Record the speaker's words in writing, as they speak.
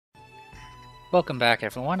Welcome back,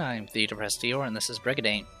 everyone. I'm the Depressed Dior, and this is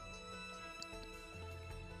Brigandine.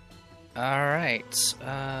 Alright,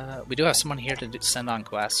 we do have someone here to send on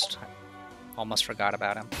quest. Almost forgot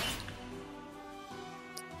about him.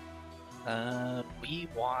 We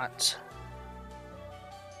want...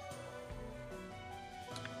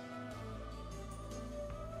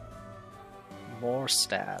 more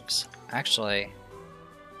stabs. Actually,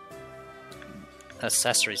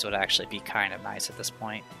 accessories would actually be kind of nice at this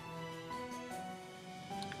point.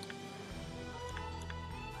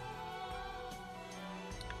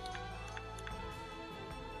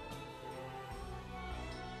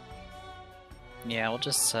 Yeah, we'll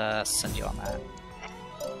just send you on that.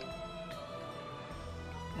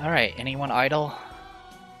 Alright, anyone idle?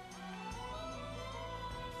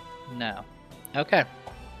 No. Okay.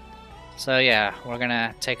 So yeah, we're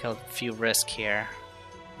gonna take a few risks here,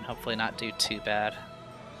 and hopefully not do too bad.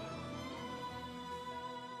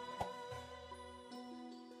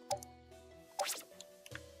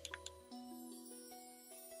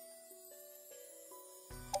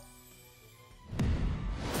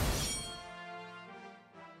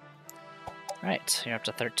 Right, you're up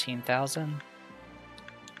to 13,000.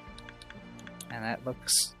 And that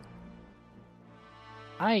looks...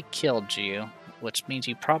 I killed you, which means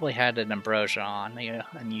you probably had an ambrosia on you,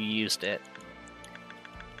 and you used it.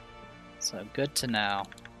 So good to know.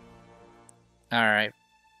 Alright.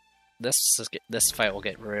 This fight will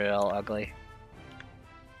get real ugly.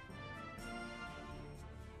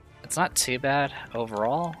 It's not too bad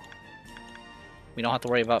overall. We don't have to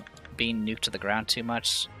worry about being nuked to the ground too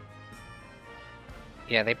much.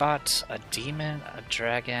 Yeah, they bought a demon, a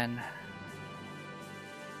dragon,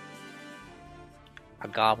 a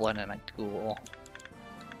goblin, and a ghoul.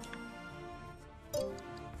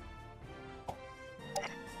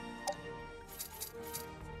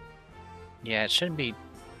 Yeah, it shouldn't be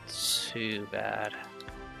too bad.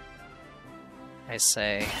 I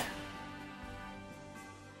say.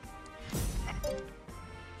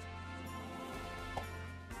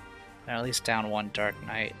 They're at least down one Dark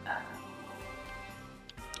Knight.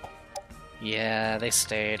 Yeah, they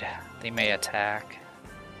stayed. They may attack.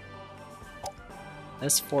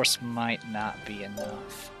 This force might not be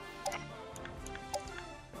enough.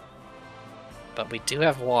 But we do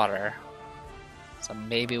have water, so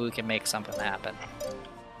maybe we can make something happen.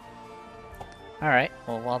 Alright,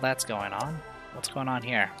 well while that's going on, what's going on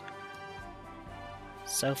here?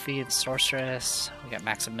 Sophie the Sorceress, we got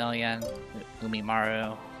Maximilian,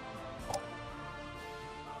 Umimaru,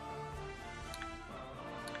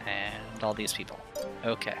 and all these people.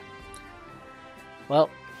 Okay. Well,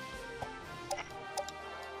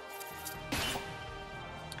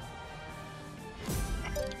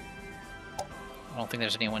 I don't think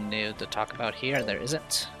there's anyone new to talk about here. There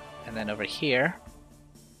isn't. And then over here,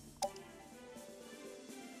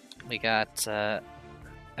 we got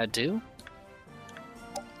Adu,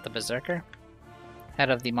 the Berserker,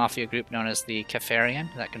 head of the mafia group known as the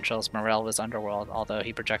Kefarian that controls Morelva's underworld. Although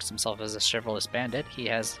he projects himself as a chivalrous bandit, he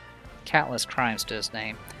has countless crimes to his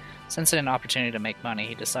name. Sensing an opportunity to make money,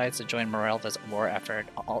 he decides to join Morelva's war effort.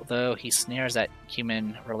 Although he sneers at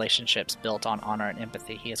human relationships built on honor and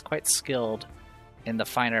empathy, he is quite skilled in the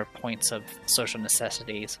finer points of social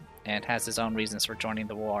necessities, and has his own reasons for joining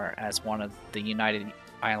the war as one of the United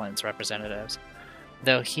Islands representatives.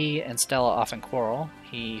 Though he and Stella often quarrel,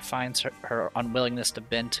 he finds her unwillingness to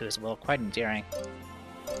bend to his will quite endearing.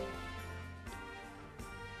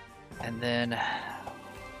 And then...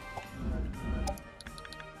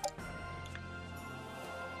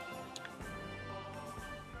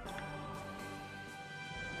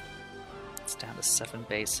 it's down to 7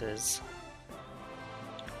 bases.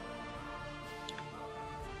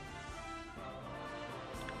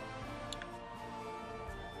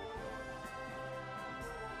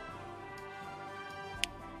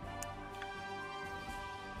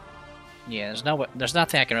 Yeah, there's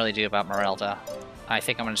nothing I can really do about Morelda. I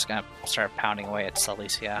think I'm just gonna start pounding away at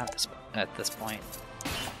Silesia at this point.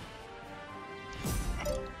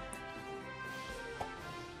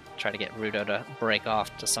 Try to get Rudo to break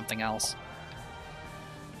off to something else.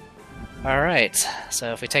 Alright,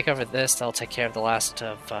 so if we take over this, they'll take care of the last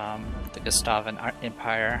of the Gustavan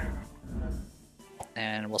Empire.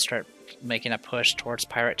 And we'll start making a push towards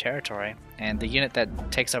pirate territory. And the unit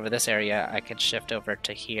that takes over this area, I can shift over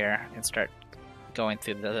to here and start going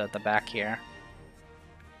through the back here.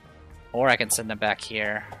 Or I can send them back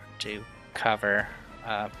here to cover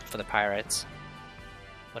for the pirates,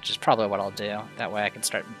 which is probably what I'll do. That way I can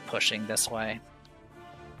start pushing this way.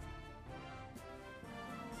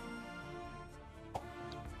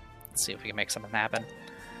 Let's see if we can make something happen.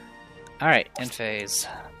 Alright, in phase.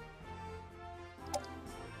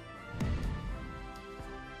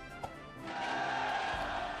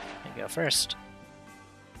 You go first.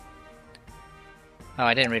 Oh,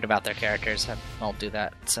 I didn't read about their characters. I'll do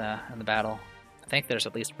that in the battle. I think there's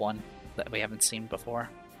at least one that we haven't seen before.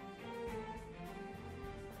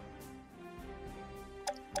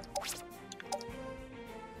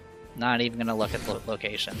 Not even gonna look at the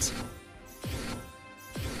locations.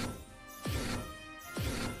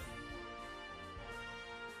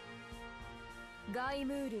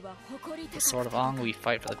 The Sword of Ong, we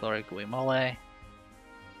fight for the glory of Guimole.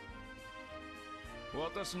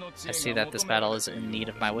 I see that this battle is in need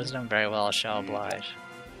of my wisdom. Very well, I shall oblige.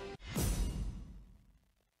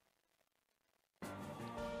 I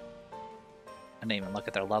didn't even look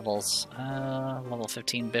at their levels. Level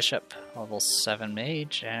 15 Bishop, level 7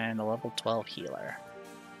 Mage, and a level 12 Healer.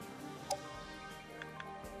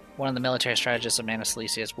 One of the military strategists of Manus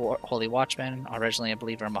Silesia's Holy Watchman, originally a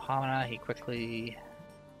believer in Muhammad, he quickly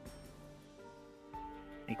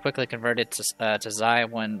converted to Zai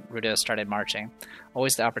when Rudo started marching.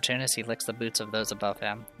 Always the opportunist, he licks the boots of those above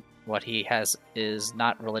him. What he has is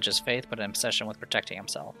not religious faith, but an obsession with protecting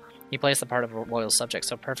himself. He plays the part of a loyal subject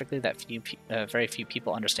so perfectly that very few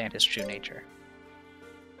people understand his true nature.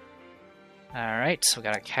 Alright, so we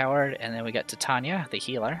got a coward, and then we got Titania, the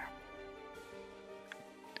healer.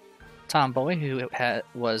 Tomboy, who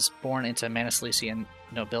was born into Manus Silesian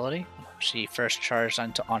nobility. She first charged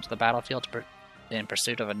onto the battlefield in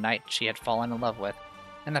pursuit of a knight she had fallen in love with.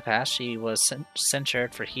 In the past, she was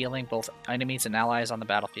censured for healing both enemies and allies on the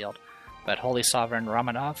battlefield, but Holy Sovereign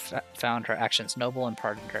Romanov found her actions noble and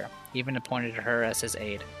pardoned her, even appointed her as his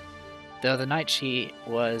aide. Though the knight she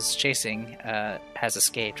was chasing has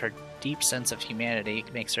escaped, her deep sense of humanity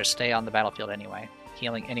makes her stay on the battlefield anyway,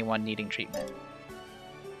 healing anyone needing treatment.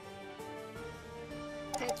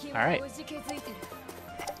 Alright.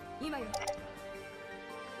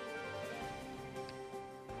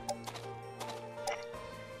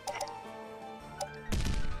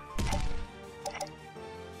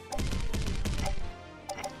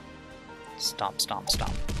 Stomp, stomp,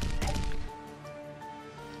 stomp.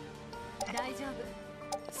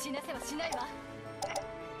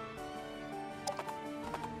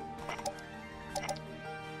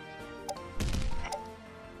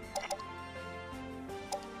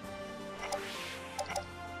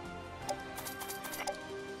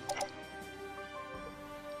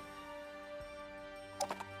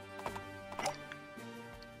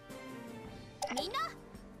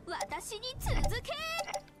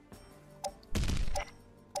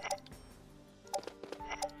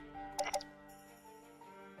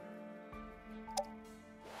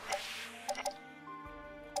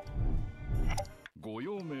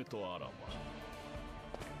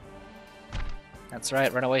 That's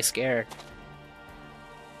right, run away scared.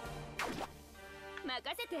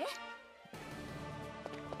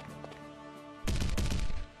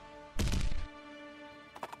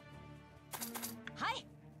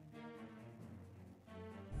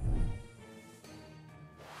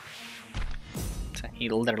 He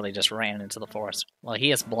literally just ran into the forest. Well,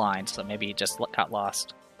 he is blind, so maybe he just got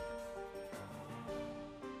lost.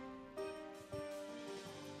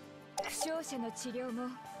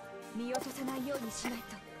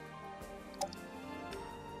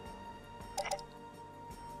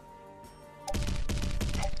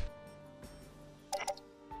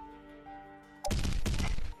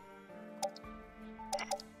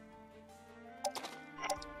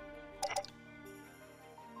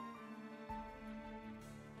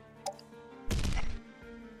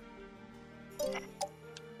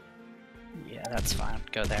 Yeah, that's fine.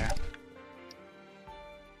 Go there.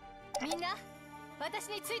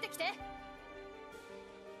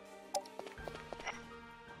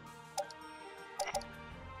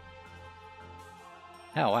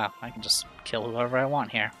 Oh wow, I can just kill whoever I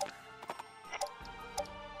want here.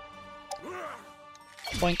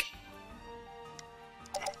 Boink.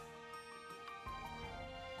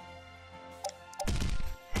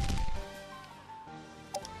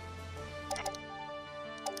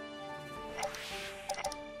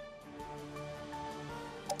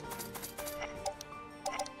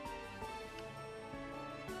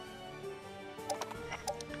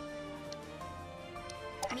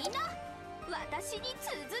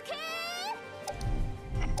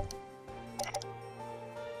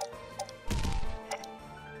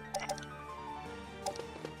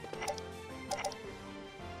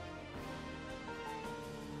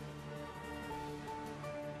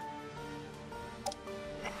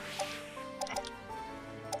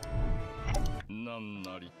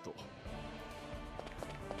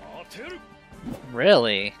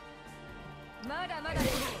 Really?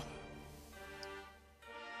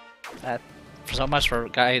 So much for a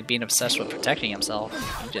guy being obsessed with protecting himself.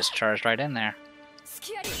 He just charged right in there.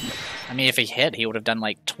 I mean, if he hit, he would have done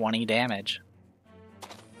like 20 damage.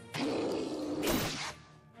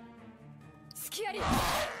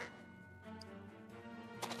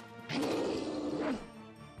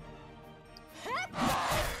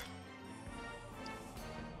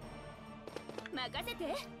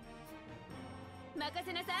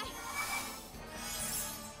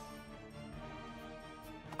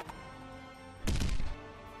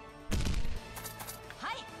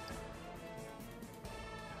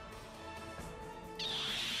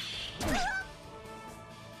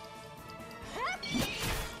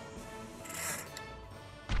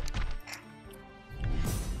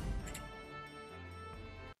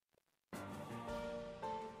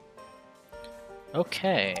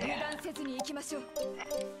 Okay.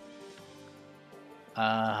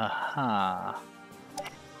 Uh-huh.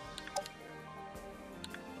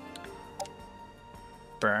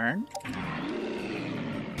 Burn.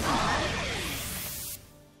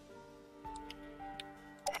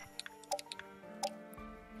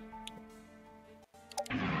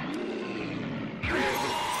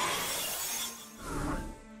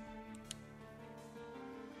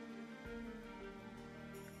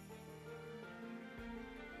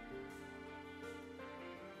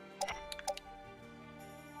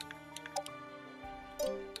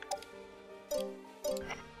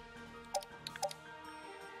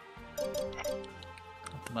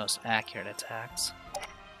 Not the most accurate attacks.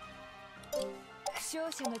 I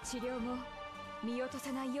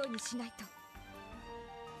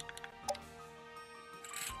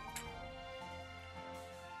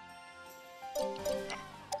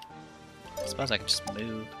suppose I could just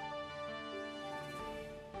move.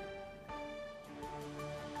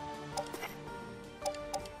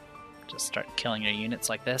 Just start killing your units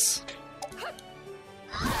like this.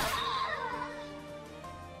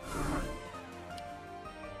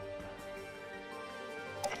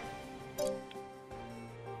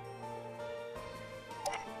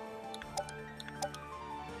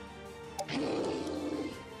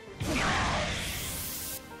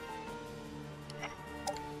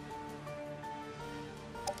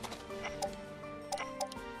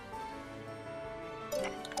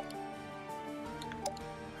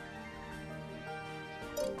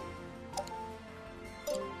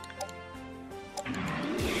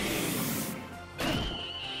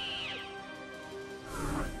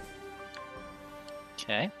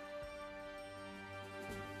 Okay.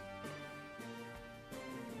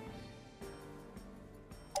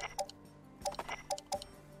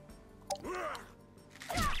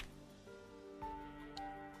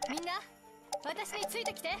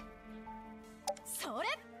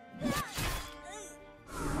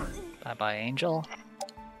 Bye-bye, Angel.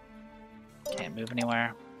 Can't move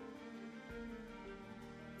anywhere.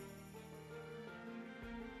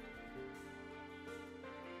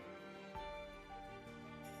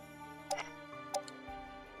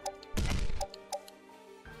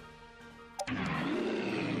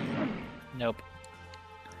 Nope.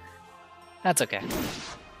 That's okay.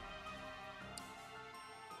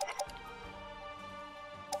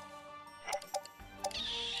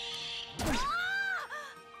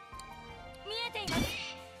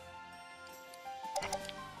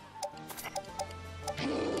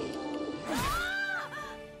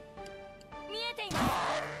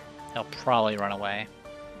 He'll probably run away,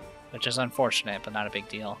 which is unfortunate, but not a big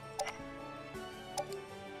deal.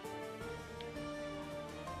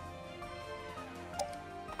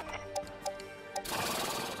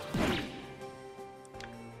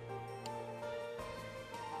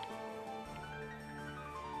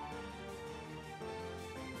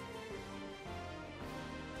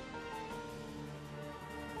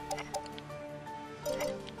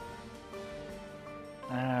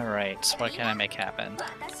 Alright, what can I make happen?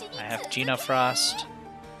 I have Genofrost.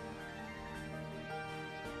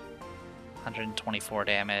 124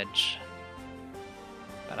 damage.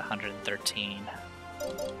 About 113.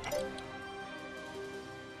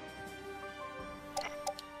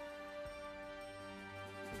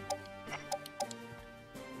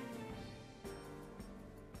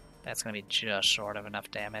 That's gonna be just short of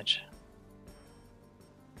enough damage.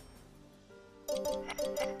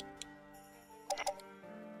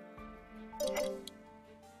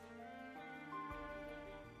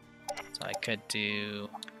 So I could do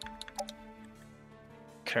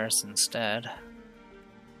Curse instead.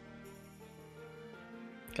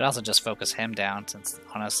 Could also just focus him down, since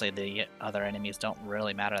honestly the other enemies don't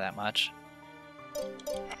really matter that much.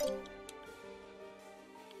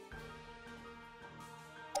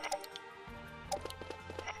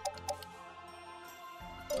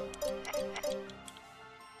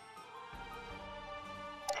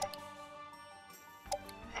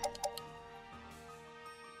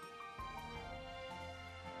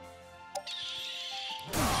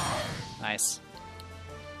 Nice.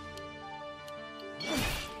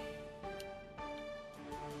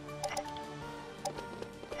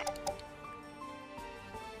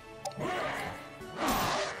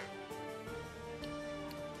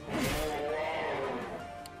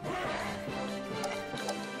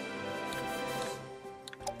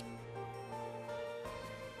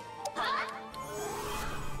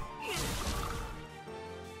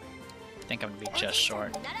 I think I'm gonna be just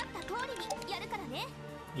short.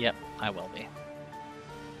 Yep, I will be.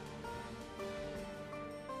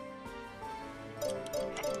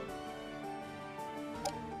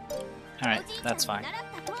 Alright, that's fine.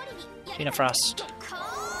 Pina Frost.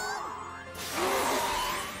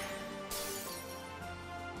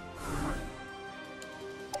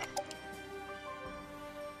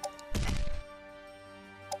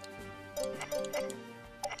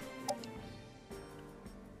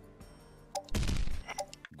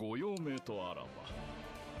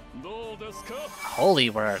 Holy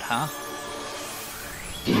word, huh?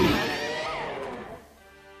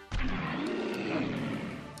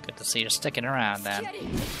 Good to see you're sticking around then.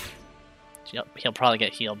 He'll probably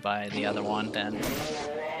get healed by the other one then.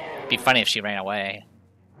 It'd be funny if she ran away.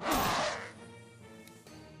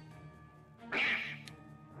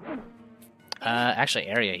 Actually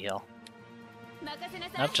area heal.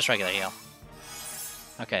 Nope, just regular heal.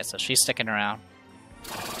 Okay, so she's sticking around.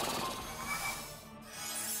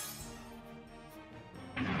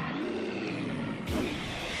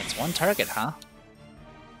 That's one target, huh?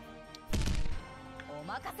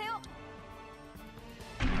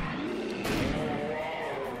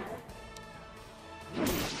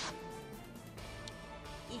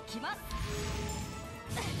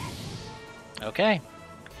 Okay.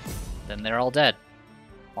 Then they're all dead.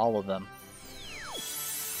 All of them.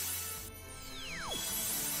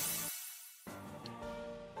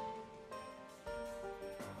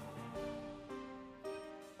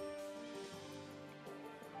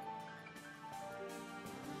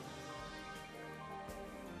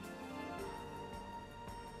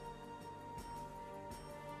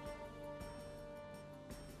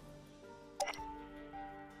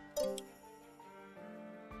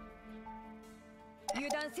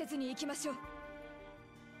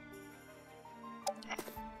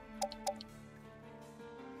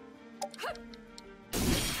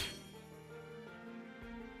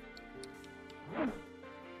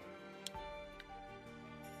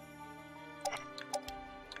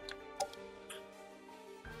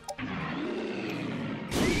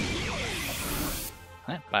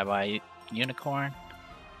 Bye bye, unicorn.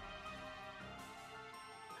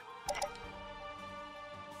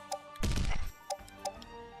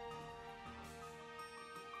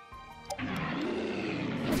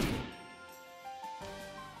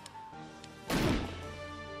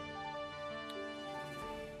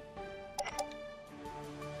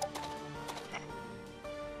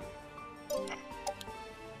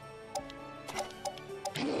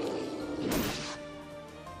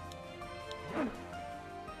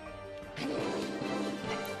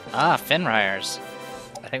 Ah, Finryers.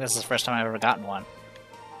 I think this is the first time I've ever gotten one.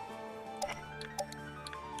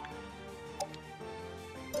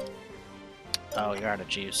 Oh, you're out of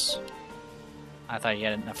juice. I thought you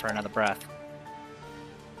had enough for another breath.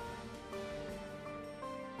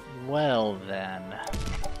 Well then.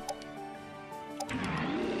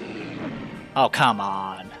 Oh, come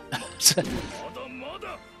on.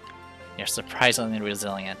 You're surprisingly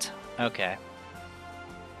resilient. Okay.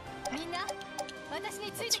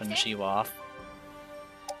 Let's finish you off.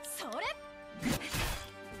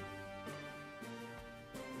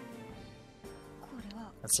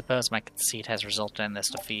 I suppose my conceit has resulted in this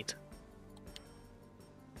defeat.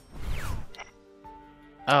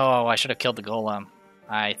 Oh, I should have killed the golem.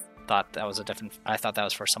 I thought that was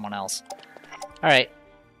for someone else. Alright.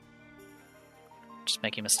 Just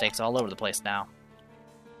making mistakes all over the place now.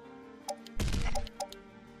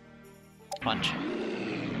 Punch.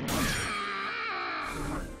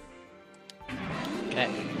 Okay.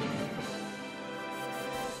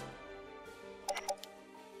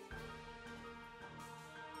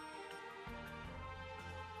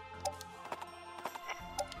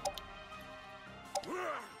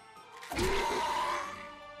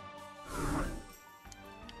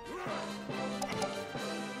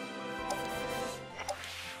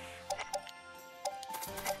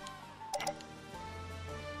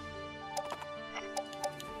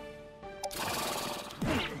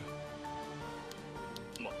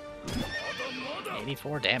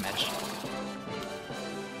 .84 damage.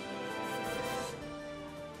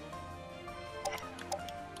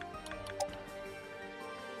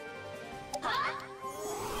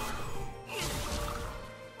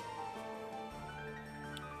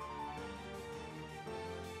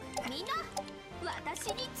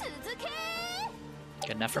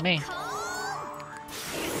 Good enough for me.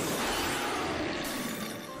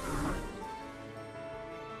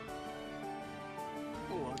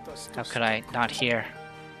 How could I not hear?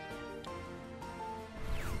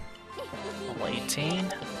 Level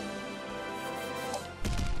 18.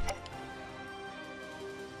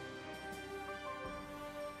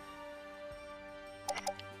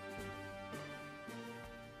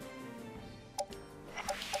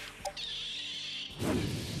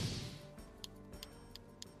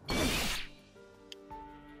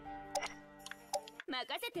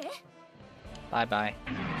 Bye-bye.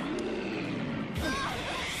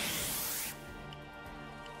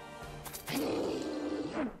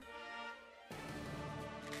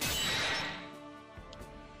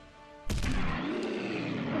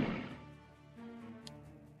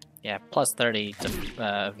 Yeah, plus 30 to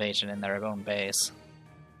evasion in their own base.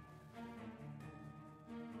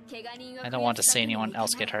 I don't want to see anyone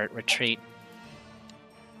else get hurt. Retreat.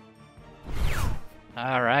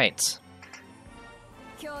 Alright.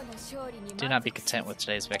 Do not be content with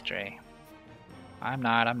today's victory. I'm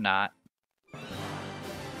not.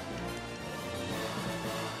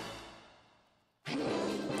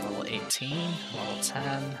 Level 18, level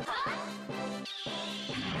 10.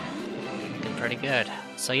 Looking pretty good.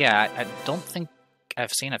 So yeah, I don't think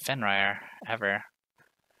I've seen a Fenrir ever.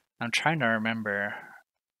 I'm trying to remember.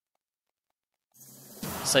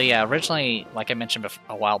 So yeah, originally, like I mentioned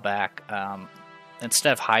a while back,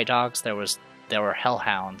 instead of high dogs, there were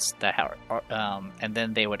hellhounds that and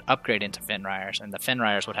then they would upgrade into Fenrirs, and the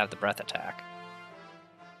Fenrirs would have the breath attack.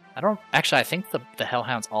 I think the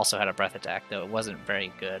hellhounds also had a breath attack, though it wasn't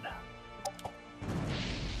very good.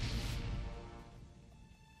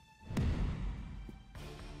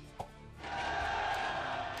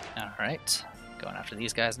 Alright, going after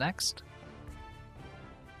these guys next.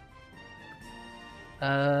 They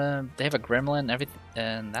have a gremlin,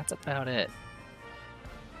 and that's about it.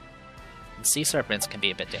 Sea serpents can be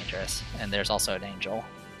a bit dangerous, and there's also an angel.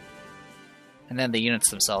 And then the units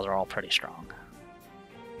themselves are all pretty strong.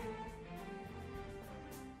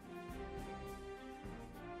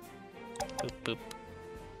 Boop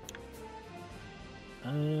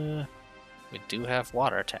boop. We do have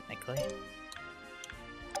water, technically.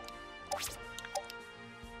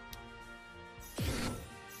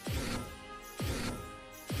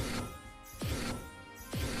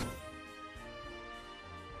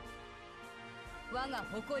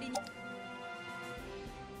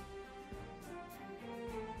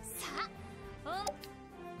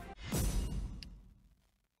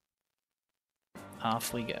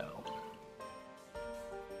 Off we go.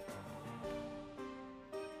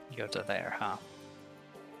 You go to there, huh?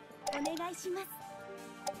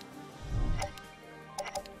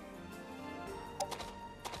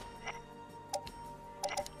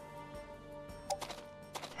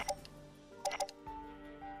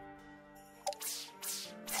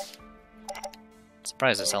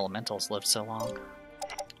 Surprised this elementals lived so long.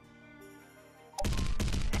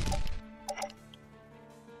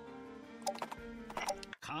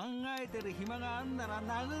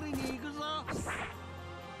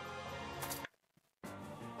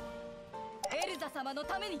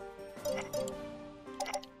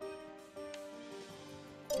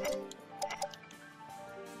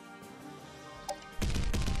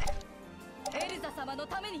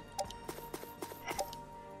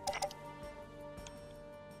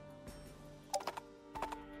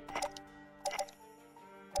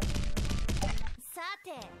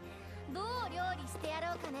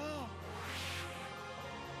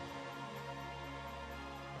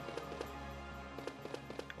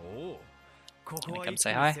 Can I come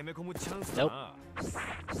say hi? Nope.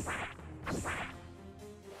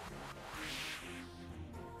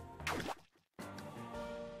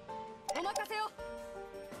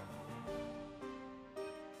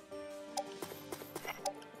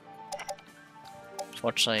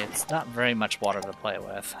 Fortunately, it's not very much water to play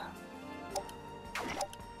with.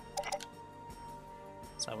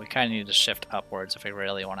 So we kind of need to shift upwards if we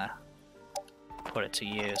really want to put it to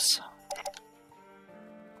use.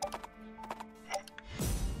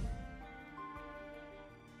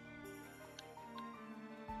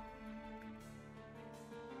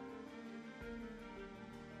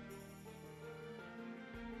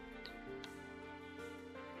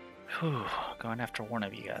 Whew, going after one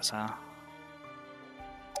of you guys, huh?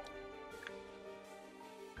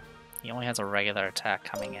 He only has a regular attack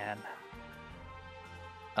coming in.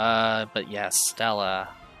 But yes, Stella,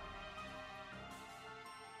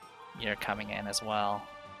 you're coming in as well.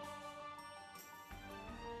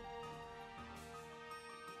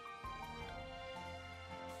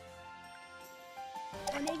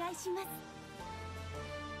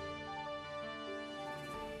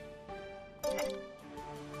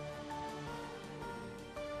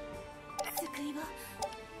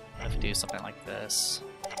 I have to do something like this.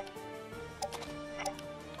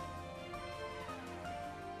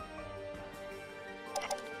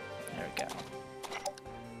 There we go.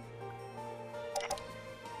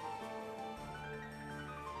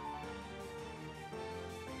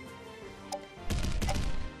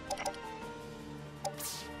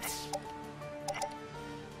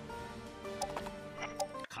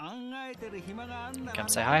 Come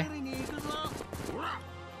say hi.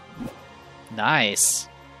 Nice.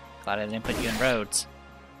 Glad I didn't put you in roads.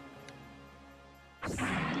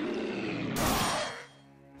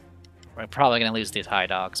 We're probably gonna lose these high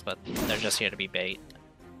dogs, but they're just here to be bait.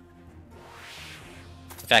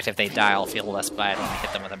 In fact, if they die, I'll feel less bad when I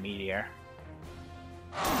hit them with a meteor.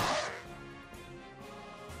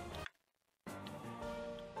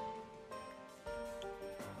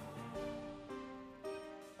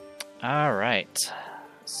 Alright,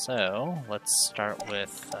 so let's start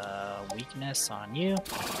with weakness on you.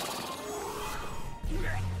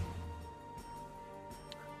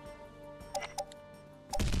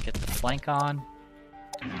 Get the flank on.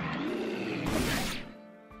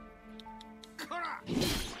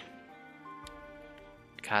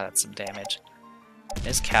 God, that's some damage.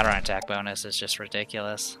 His counterattack bonus is just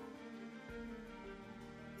ridiculous.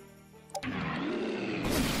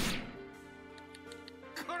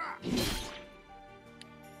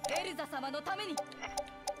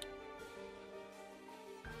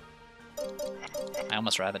 I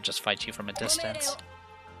almost rather just fight you from a distance.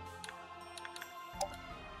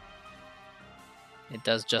 It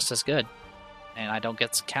does just as good, and I don't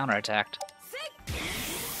get counterattacked.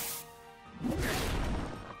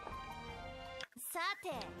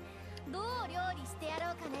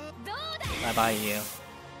 Bye bye, you.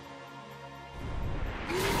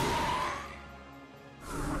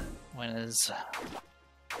 When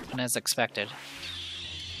is expected.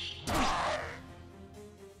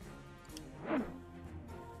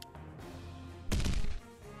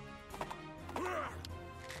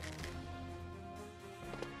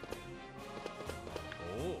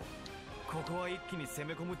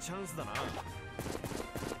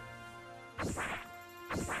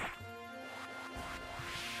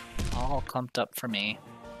 All clumped up for me.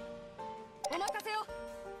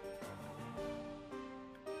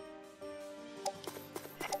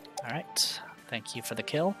 Alright, thank you for the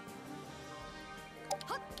kill.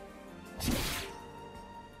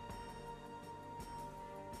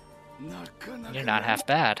 You're not half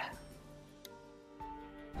bad.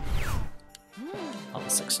 Level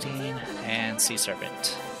 16 and Sea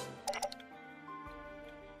Serpent.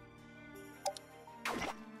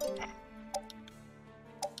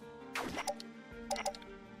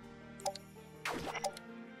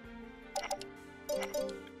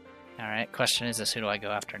 Alright, question is who do I go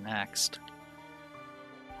after next?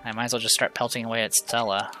 I might as well just start pelting away at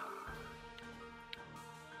Stella.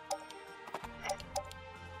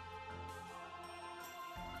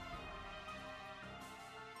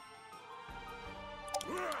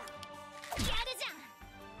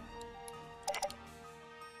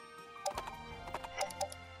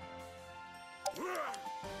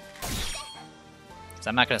 So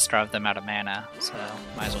I'm not going to starve them out of mana, so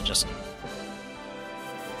might as well just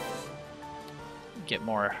get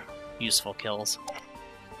more useful kills.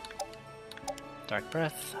 Dark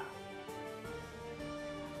Breath.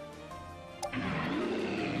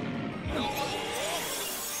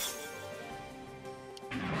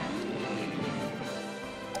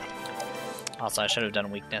 Also, I should have done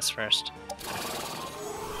weakness first.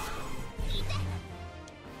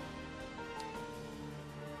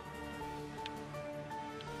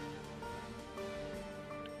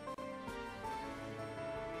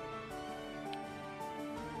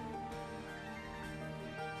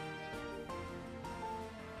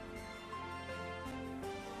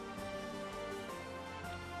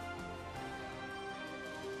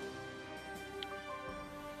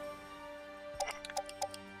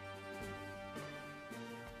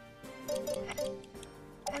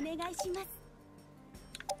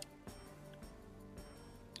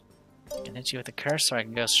 Can hit you with a curse, so I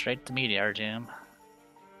can go straight to Meteor Doom,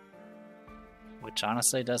 which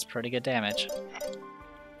honestly does pretty good damage.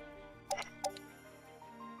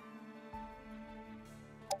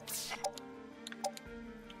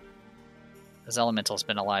 This elemental's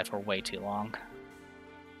been alive for way too long.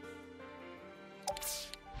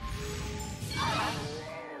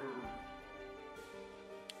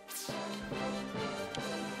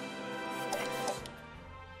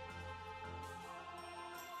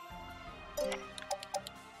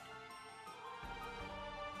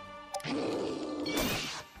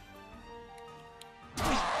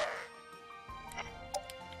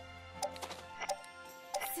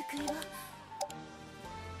 I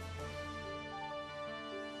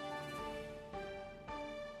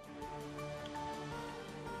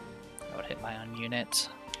would hit my own unit.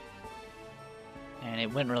 And it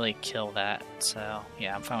wouldn't really kill that, so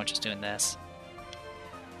yeah, I'm fine with just doing this.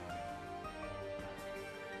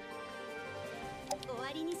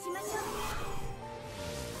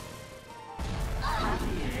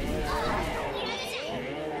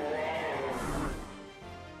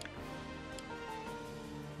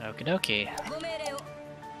 Okie dokie.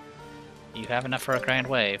 You have enough for a grand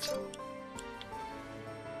wave.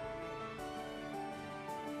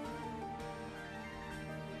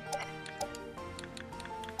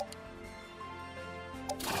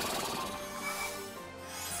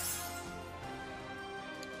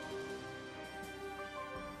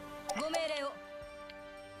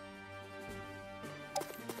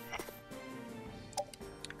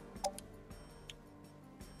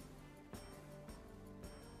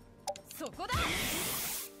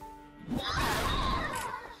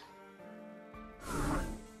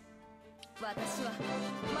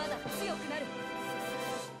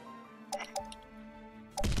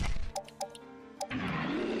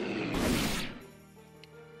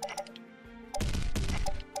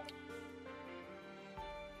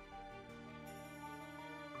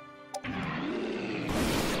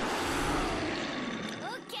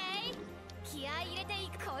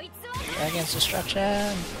 Against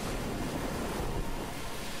destruction!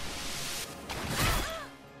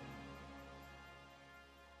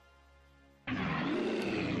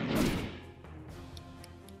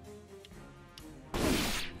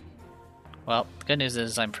 Well, the good news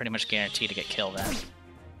is I'm pretty much guaranteed to get killed then.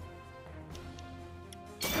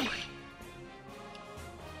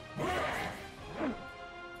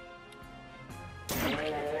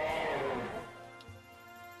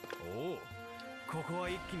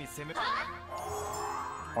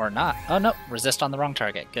 Or not. Oh no, resist on the wrong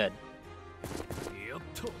target. Good.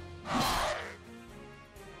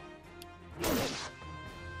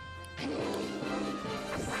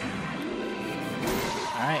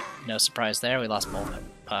 Alright, no surprise there. We lost both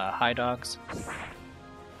high dogs.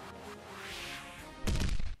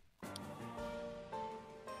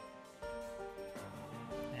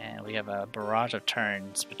 And we have a barrage of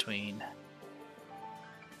turns between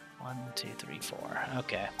 1, 2, 3, 4.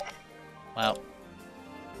 Okay. Well,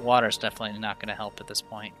 water's definitely not going to help at this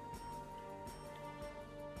point.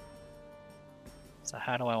 So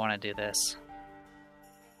how do I want to do this?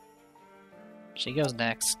 She goes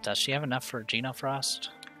next. Does she have enough for Genofrost?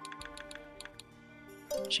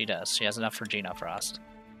 She does. She has enough for Genofrost.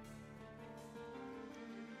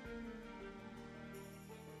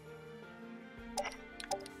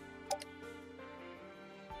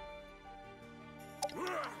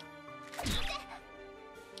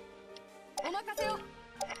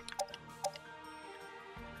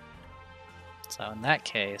 So in that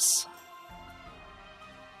case,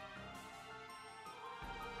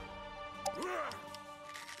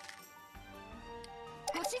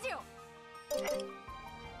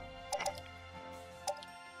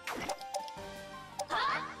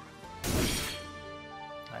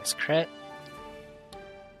 nice crit.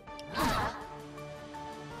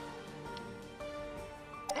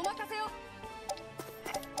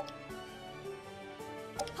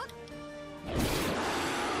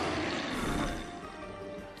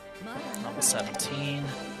 Level 17.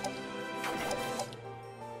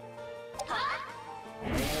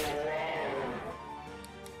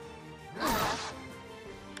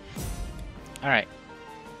 All right.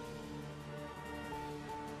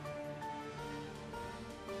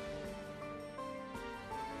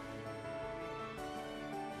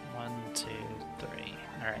 One, two, three.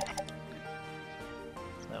 All right.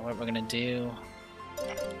 So what we're gonna do?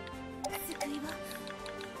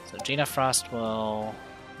 So Genofrost will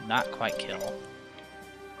not quite kill.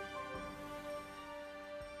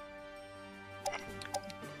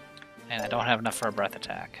 And I don't have enough for a breath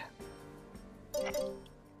attack.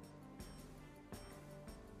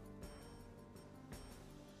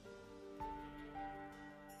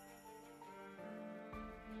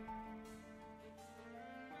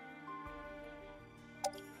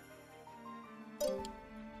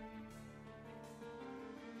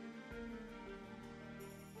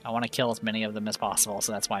 I want to kill as many of them as possible,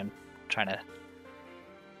 so that's why I'm trying to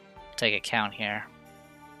take a count here.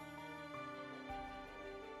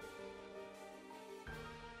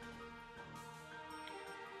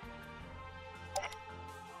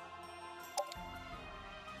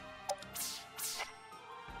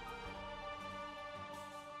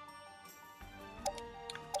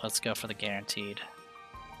 Let's go for the guaranteed.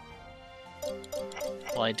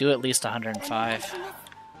 Well, I do at least 105.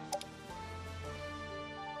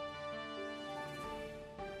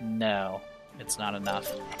 No, it's not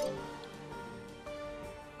enough.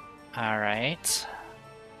 Alright.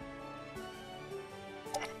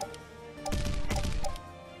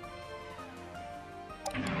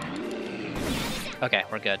 Okay,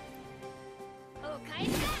 we're good.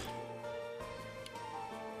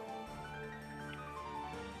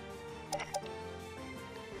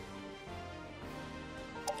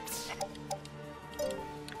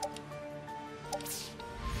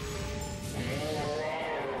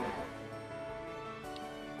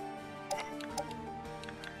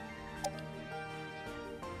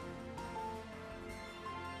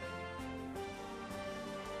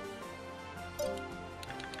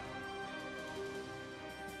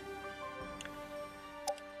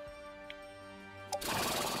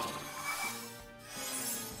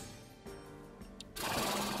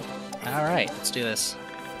 Alright, let's do this.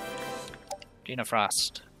 Gina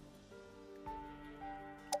Frost.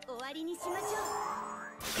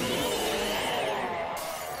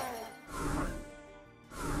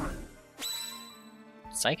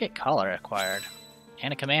 Psychic Collar acquired.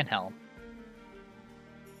 And a command helm.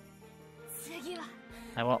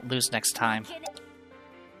 I won't lose next time.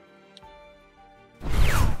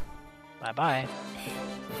 Bye-bye.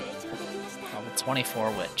 Level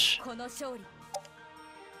 24 Witch.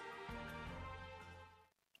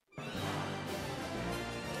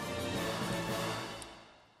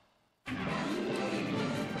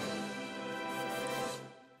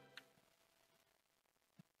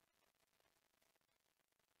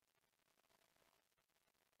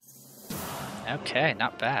 Okay,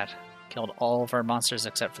 not bad. Killed all of our monsters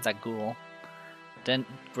except for that ghoul. Didn't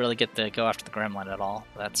really get to go after the gremlin at all,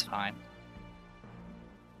 but that's fine.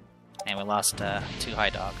 And we lost 2 high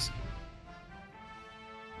dogs.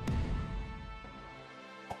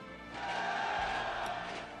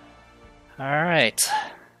 Alright.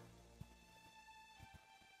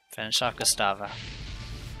 Finish off Gustava.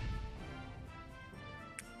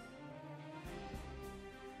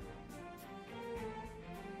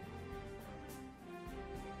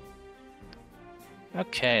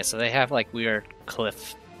 Okay, so they have like weird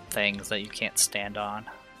cliff things that you can't stand on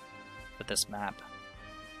with this map.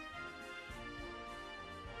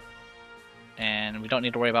 And we don't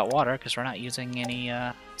need to worry about water because we're not using any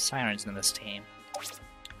sirens in this team.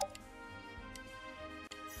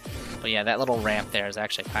 But yeah, that little ramp there is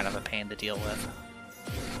actually kind of a pain to deal with.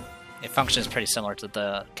 It functions pretty similar to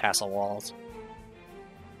the castle walls.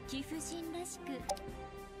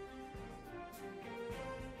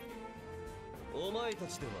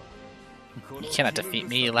 You cannot defeat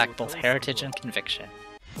me, you lack both heritage and conviction.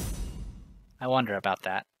 I wonder about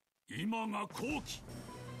that. Can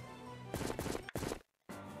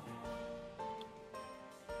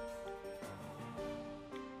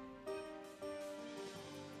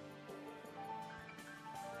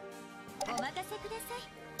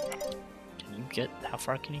you get, how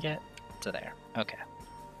far can you get? To there. Okay.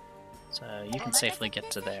 So you can safely get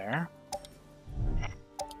to there.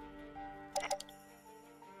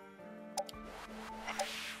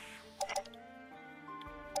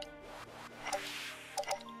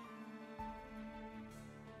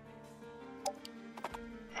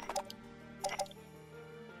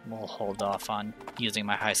 We'll hold off on using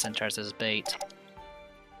my high centaurs as bait.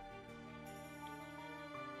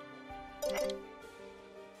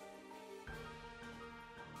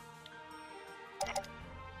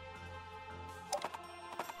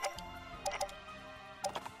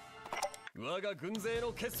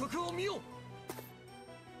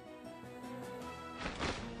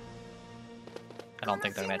 I don't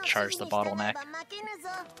think they're going to charge the bottleneck.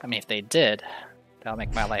 I mean, if they did, that'll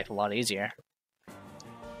make my life a lot easier.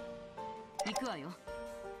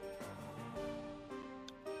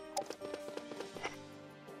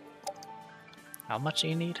 How much do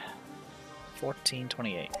you need?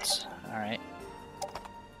 1428. Alright.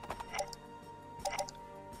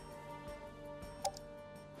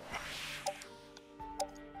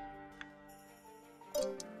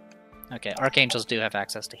 Okay, Archangels do have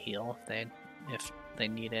access to heal if they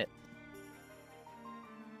need it.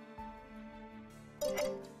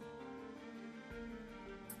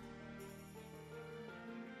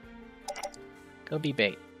 Go be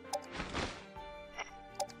bait.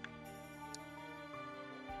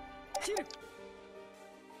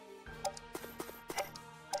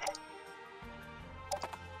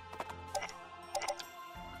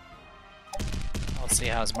 Let's see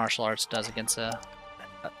how his martial arts does against a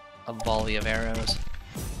volley of arrows.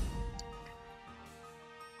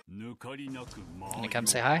 Can you come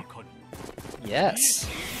say hi? Yes!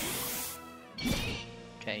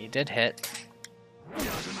 Okay, you did hit.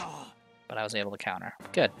 But I was able to counter.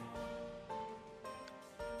 Good.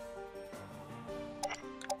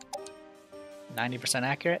 90%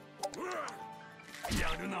 accurate?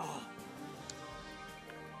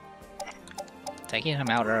 Taking him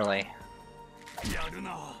out early.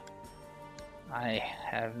 I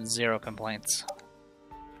have 0 complaints.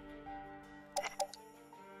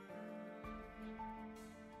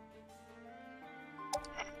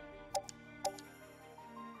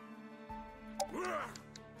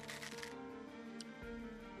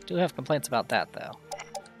 Do have complaints about that, though.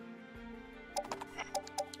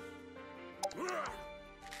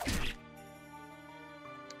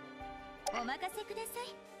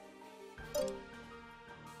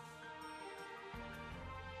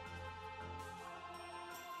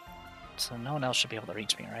 So no one else should be able to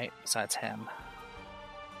reach me, right? Besides him.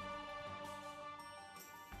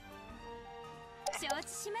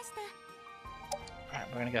 Alright,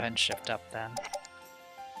 we're gonna go ahead and shift up then.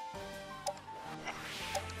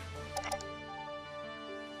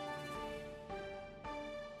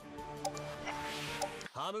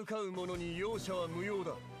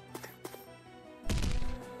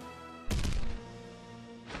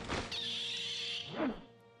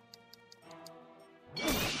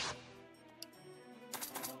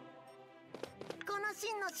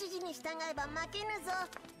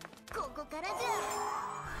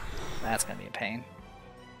 That's gonna be a pain.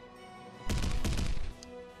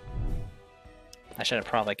 I should have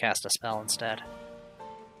probably cast a spell instead.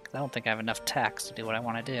 'Cause I don't think I have enough text to do what I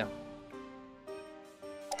want to do.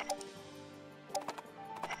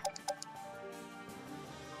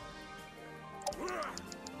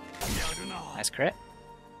 Nice crit.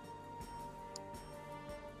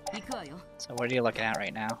 So what are you looking at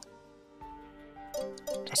right now?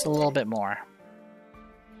 Just a little bit more.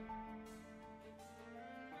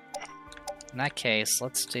 In that case,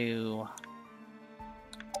 let's do...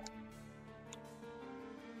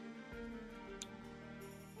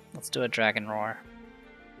 Let's do a Dragon Roar.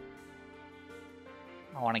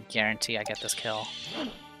 I want to guarantee I get this kill.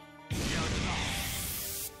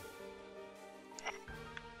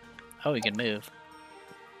 Oh, he can move.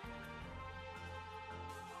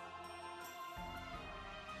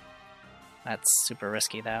 That's super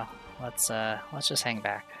risky though. Let's just hang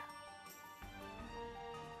back.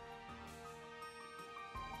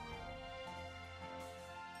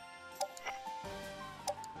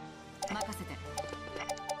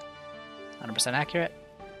 %, accurate.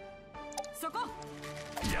 There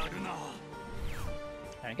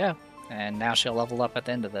we go. And now she'll level up at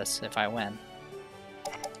the end of this if I win.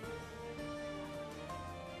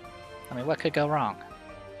 I mean, what could go wrong?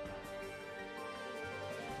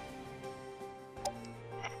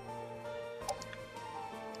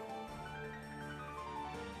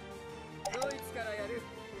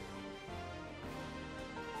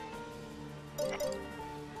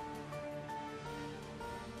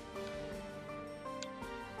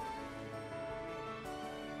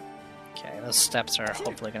 Okay, those steps are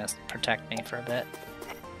hopefully going to protect me for a bit.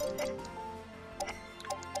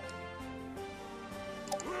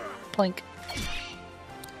 Plink.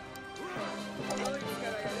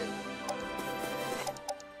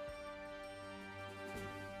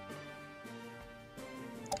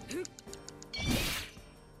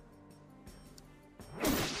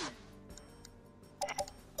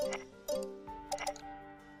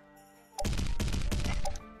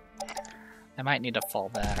 I might need to fall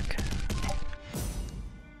back.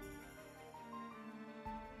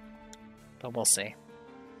 But we'll see.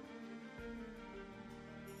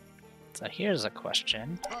 So here's a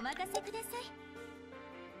question.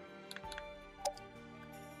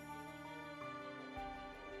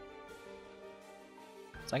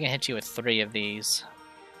 So I can hit you with 3 of these.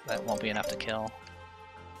 That won't be enough to kill.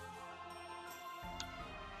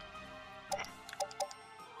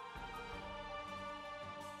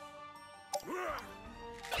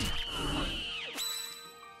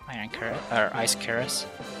 Iron Current, or Ice Cuirass.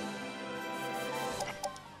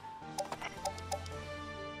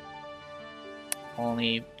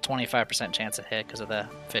 Only 25% chance to hit because of the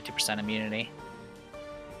 50% immunity.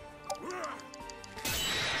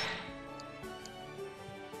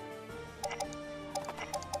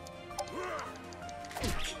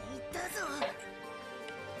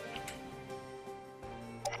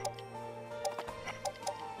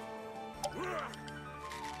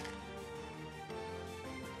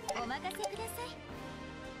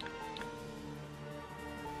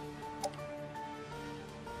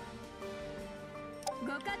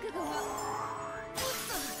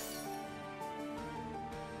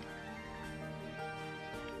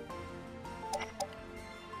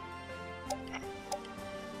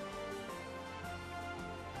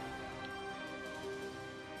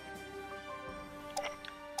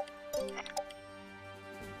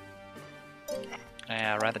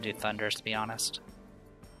 Yeah, I'd rather do Thunders, to be honest.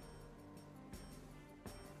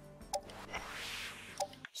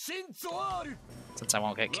 Since I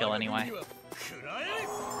won't get killed anyway.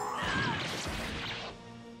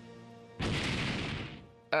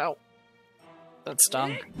 Ow. That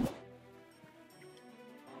stung.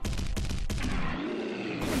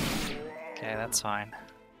 Okay, that's fine.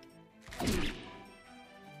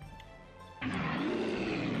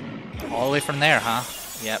 All the way from there, huh?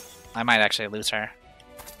 Yep. I might actually lose her.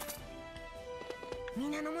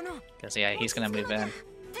 Because, yeah, he's gonna move in.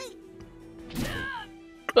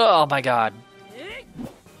 Oh my god.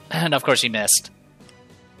 And of course he missed.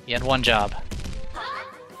 He had one job.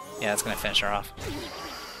 Yeah, that's gonna finish her off.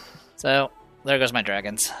 So, there goes my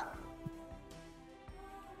dragons.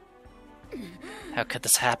 How could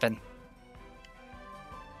this happen?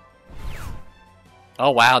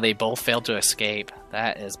 Oh wow, they both failed to escape.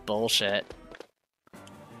 That is bullshit.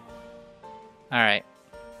 Alright.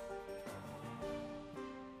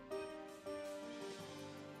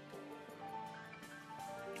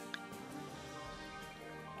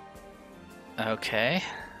 Okay.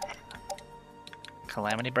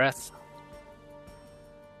 Calamity Breath.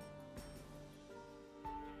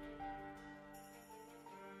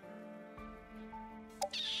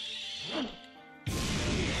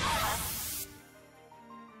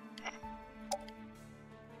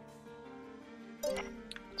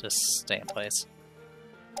 Just stay in place.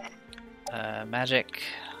 Magic,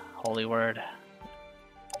 Holy Word.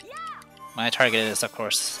 My target is, of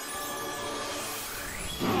course,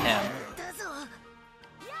 him.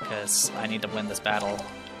 Because I need to win this battle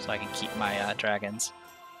so I can keep my dragons.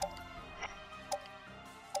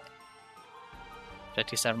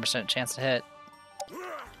 57% chance to hit.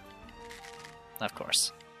 Of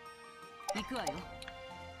course.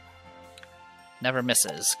 Never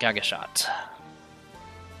misses. Gaga shot.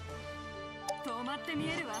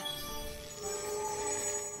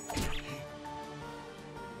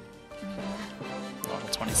 Level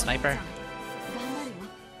 20 sniper.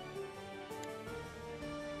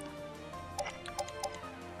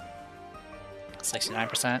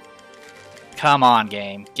 %. Come on,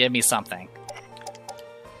 game. Give me something.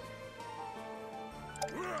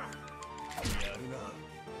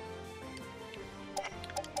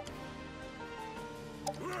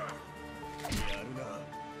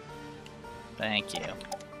 Thank you.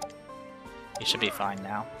 You should be fine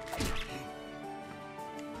now.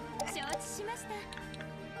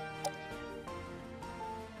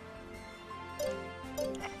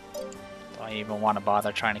 Do I even want to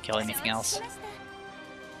bother trying to kill anything else?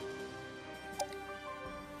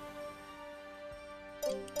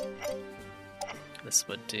 This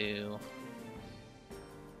would do...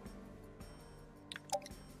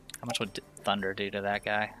 How much would Thunder do to that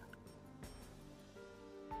guy?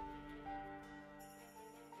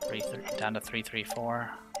 Down to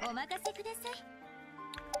 334.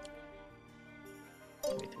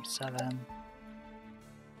 337.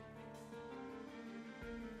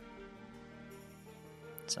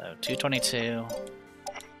 So 222.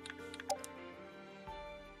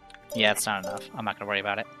 Yeah, it's not enough. I'm not gonna worry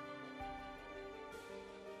about it.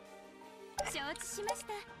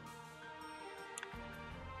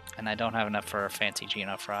 And I don't have enough for a fancy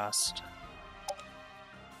Geno Frost.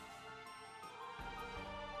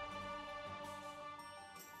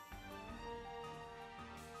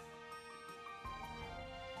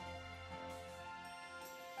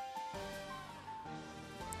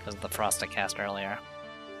 Because of the Frost I cast earlier.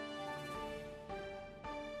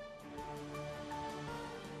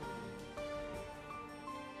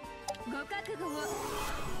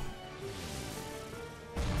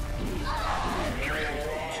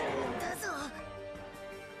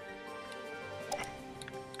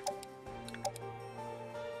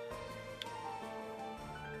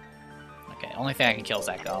 Okay, only thing I can kill is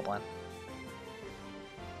that goblin.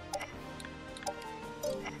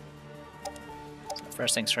 So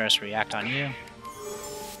first things first, react on you.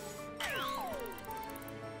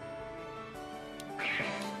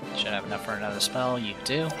 Should have enough for another spell, you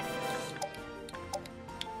do.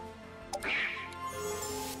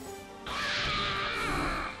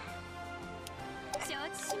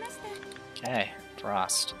 Okay,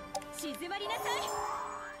 Frost.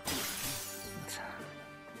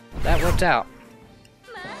 That worked out.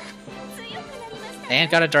 And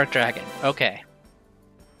got a Dark Dragon. Okay.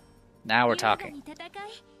 Now we're talking.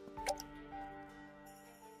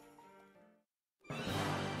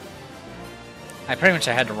 I pretty much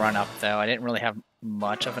had to run up, though. I didn't really have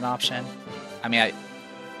much of an option. I mean, I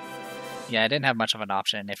didn't have much of an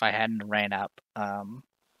option. If I hadn't ran up,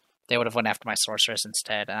 they would have went after my sorceress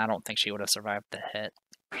instead, and I don't think she would have survived the hit.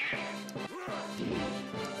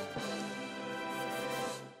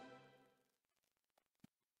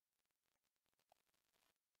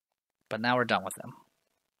 But now we're done with him.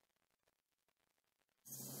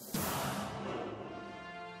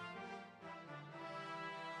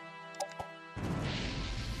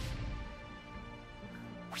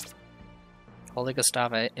 Holy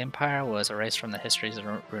Gustava Empire was erased from the histories of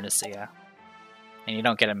Runersia. And you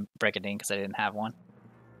don't get a Brigandine because I didn't have one.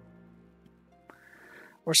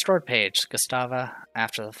 Restored page, Gustava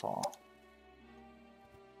after the fall.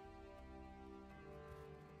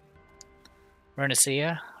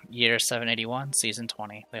 Runersia, year 781, season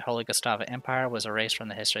 20. The Holy Gustava Empire was erased from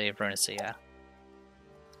the history of Runersia.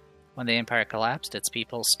 When the empire collapsed, its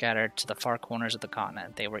people scattered to the far corners of the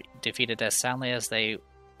continent. They were defeated as soundly as they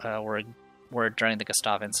were during the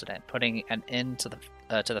Gustave incident, putting an end to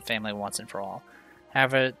the family once and for all.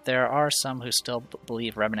 However, there are some who still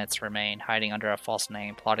believe remnants remain, hiding under a false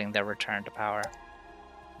name, plotting their return to power.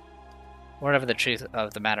 Whatever the truth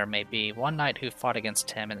of the matter may be, one knight who fought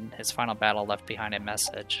against him in his final battle left behind a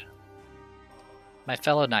message. My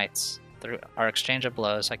fellow knights, through our exchange of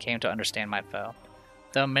blows, I came to understand my foe.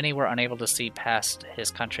 Though many were unable to see past his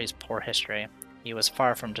country's poor history, he was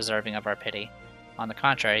far from deserving of our pity. On the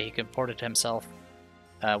contrary, he comported himself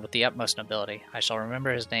with the utmost nobility. I shall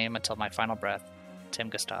remember his name until my final breath. Tim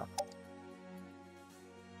Gustave.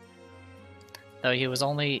 Though he was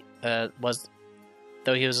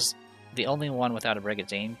the only one without a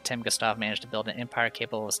Brigandine, Tim Gustave managed to build an empire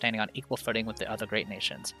capable of standing on equal footing with the other great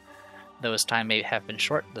nations. Though his time may have been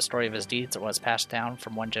short, the story of his deeds was passed down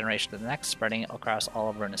from one generation to the next, spreading across all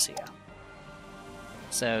of Runersia.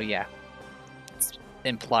 So yeah, it's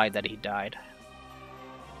implied that he died.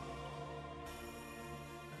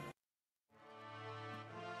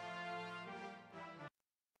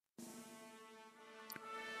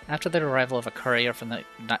 After the arrival of a courier from the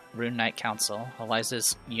Rune Knight Council,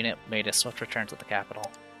 Eliza's unit made a swift return to the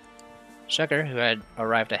capital. Sugar, who had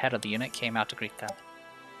arrived ahead of the unit, came out to greet them.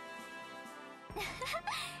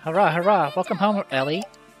 Hurrah, hurrah! Welcome home, Ellie!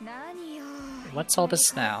 What's all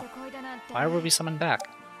this now? Why were we summoned back?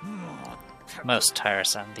 Most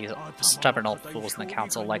tiresome. These stubborn old fools in the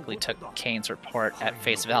council likely took Kane's report at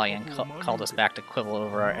face value and called us back to quibble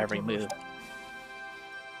over our every move.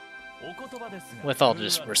 With all due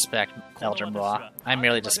respect, Elder Moa, I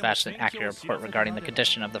merely dispatched an accurate report regarding the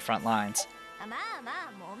condition of the front lines.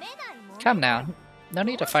 Come now, no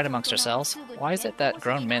need to fight amongst yourselves. Why is it that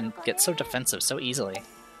grown men get so defensive so easily?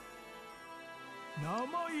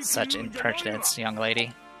 Such impertinence, young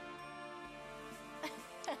lady.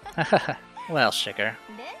 Well, Sugar,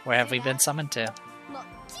 where have we been summoned to?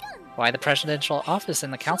 Why, the presidential office in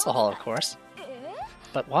the council hall, of course.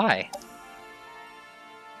 But why?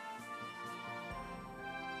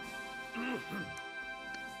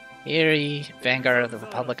 Eerie, vanguard of the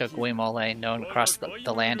Republic of Guimole, known across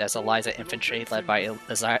the land as Eliza Infantry, led by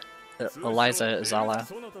Eliza Azala.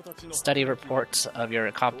 Study reports of your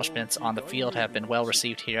accomplishments on the field have been well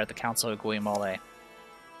received here at the Council of Guimole.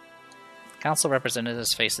 Council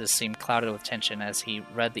representatives' faces seemed clouded with tension as he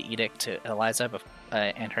read the edict to Eliza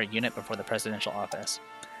and her unit before the presidential office.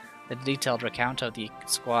 The detailed recount of the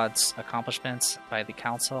squad's accomplishments by the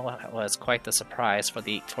council was quite the surprise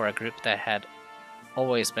for a group that had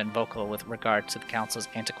always been vocal with regard to the council's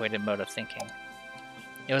antiquated mode of thinking.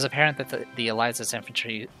 It was apparent that the Eliza's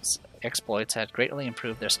infantry's exploits had greatly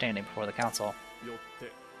improved their standing before the council.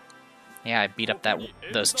 Yeah, I beat up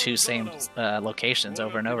those two same locations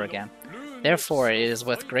over and over again. Therefore, it is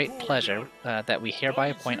with great pleasure that we hereby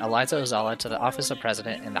appoint Eliza Ozala to the office of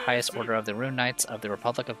president in the highest order of the Rune Knights of the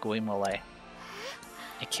Republic of Guimole.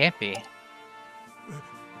 It can't be.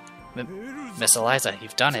 Miss Eliza,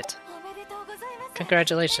 you've done it.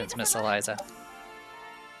 Congratulations, Miss Eliza.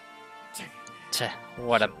 Tch,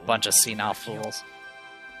 what a bunch of senile fools.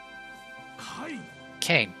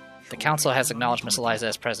 Kane, the council has acknowledged Miss Eliza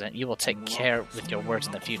as president. You will take care with your words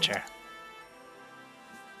in the future.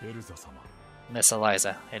 Miss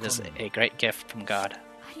Eliza, it is a great gift from God.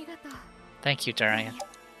 Thank you, Darian.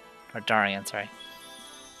 Or Darian, sorry.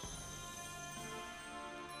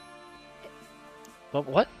 But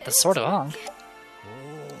what? The Sword of Ong?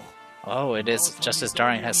 Oh, it is just as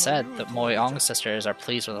Darian has said. The Moyong sisters are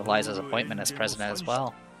pleased with Eliza's appointment as president as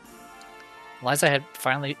well. Eliza had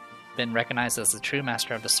finally been recognized as the true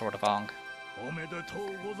master of the Sword of Ong.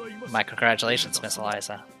 My congratulations, Miss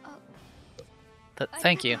Eliza.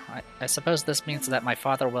 Thank you. I suppose this means that my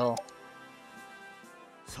father will...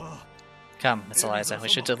 Come, Miss Eliza, we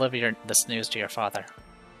should deliver this news to your father.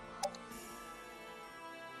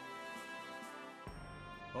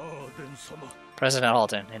 President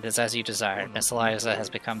Alden, it is as you desired. Miss Eliza has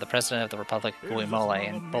become the President of the Republic of Guimole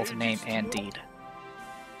in both name and deed.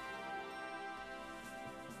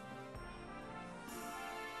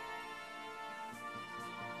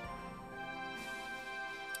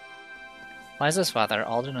 Eliza's father,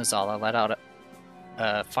 Alden Uzala, let out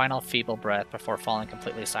a final feeble breath before falling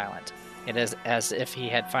completely silent. It is as if he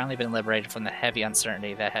had finally been liberated from the heavy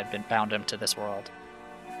uncertainty that had been bound him to this world.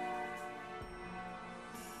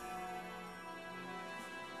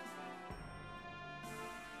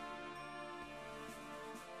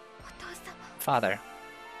 Father.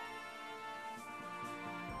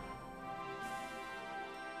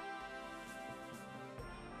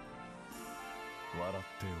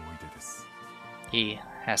 He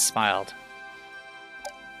has smiled.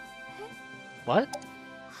 What?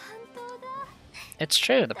 It's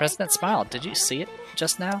true, the president smiled. Did you see it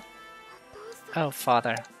just now? Oh,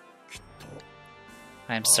 Father.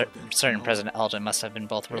 I am certain President Alden must have been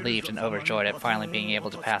both relieved and overjoyed at finally being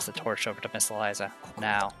able to pass the torch over to Miss Eliza.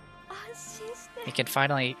 Now. He can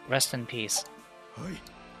finally rest in peace.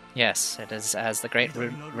 Yes, it is as the great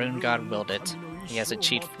rune god willed it. He has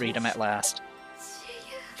achieved freedom at last.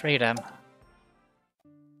 Freedom.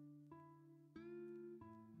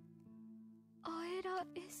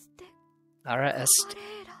 Ara est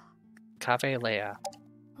Cavelea.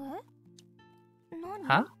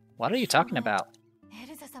 Huh? What are you talking about?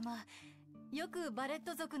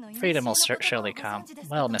 Freedom will surely come.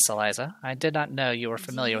 Well, Miss Eliza, I did not know you were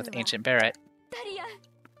familiar with ancient Barrett.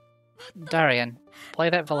 Darian, play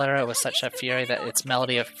that bolero with such a fury that its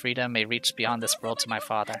melody of freedom may reach beyond this world to my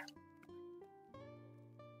father.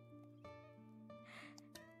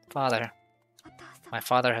 Father. My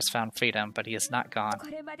father has found freedom, but he is not gone.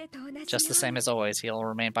 Just the same as always, he will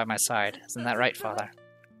remain by my side. Isn't that right, Father?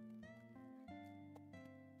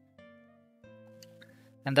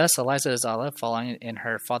 And thus, Eliza Uzala, following in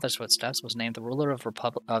her father's footsteps, was named the ruler of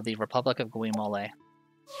the Republic of Guimole.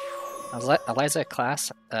 Eliza's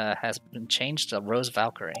class has been changed to Rose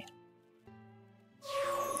Valkyrie.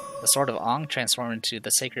 The sword of Ong transformed into the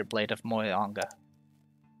sacred blade of Moyonga.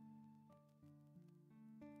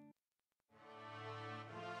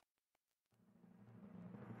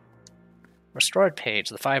 Restored page,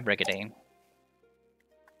 the 5 Brigandine.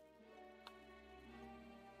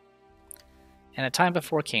 In a time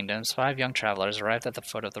before kingdoms, 5 young travelers arrived at the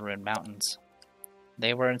foot of the Rune Mountains.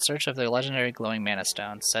 They were in search of the legendary glowing mana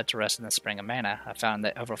stone, said to rest in the spring of mana, a fountain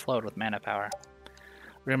that overflowed with mana power.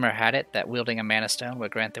 Rumor had it that wielding a mana stone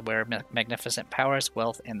would grant the wearer magnificent powers,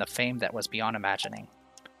 wealth, and the fame that was beyond imagining.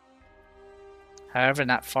 However,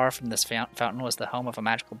 not far from this fountain was the home of a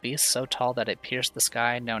magical beast so tall that it pierced the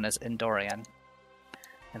sky, known as Endorian.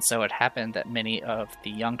 And so it happened that many of the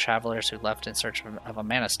young travelers who left in search of a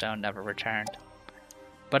mana stone never returned.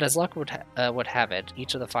 But as luck would have it,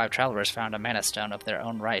 each of the 5 travelers found a mana stone of their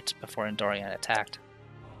own right before Endorian attacked.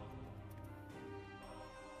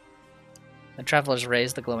 The travelers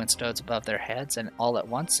raised the glowing stones above their heads, and all at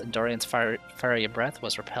once, Endorian's fiery breath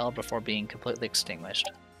was repelled before being completely extinguished.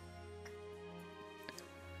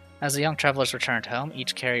 As the young travelers returned home,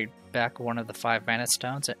 each carried back one of the 5 mana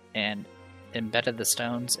stones and embedded the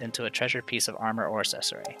stones into a treasured piece of armor or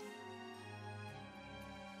accessory.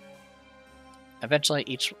 Eventually,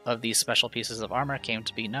 each of these special pieces of armor came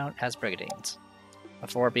to be known as Brigandines,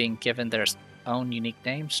 before being given their own unique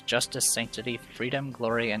names: Justice, Sanctity, Freedom,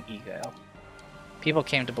 Glory, and Ego. People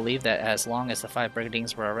came to believe that as long as the 5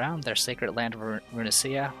 Brigandines were around, their sacred land of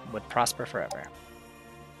Runersia would prosper forever.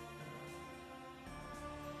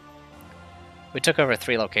 We took over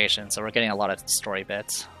 3 locations, so we're getting a lot of story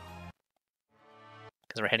bits.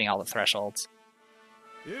 Because we're hitting all the thresholds.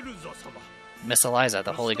 Miss Eliza,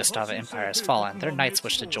 the Holy Gustava Empire has fallen. Their knights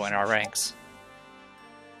wish to join our ranks.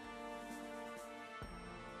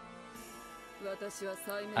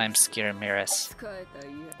 I am Skir Miris.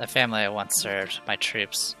 The family I once served, my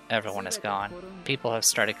troops, everyone is gone. People have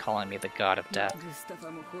started calling me the god of death.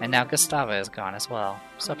 And now Gustava is gone as well,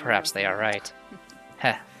 so perhaps they are right.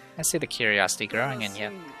 Heh, I see the curiosity growing in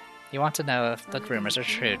you. You want to know if the rumors are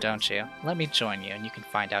true, don't you? Let me join you and you can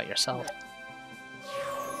find out yourself.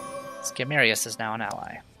 Skimirius is now an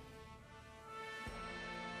ally.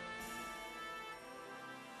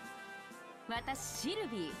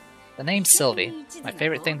 The name's Sylvie. My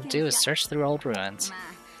favorite thing to do is search through old ruins.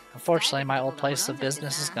 Unfortunately, my old place of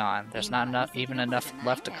business is gone. There's not even enough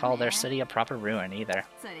left to call their city a proper ruin either.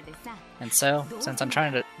 And so, since I'm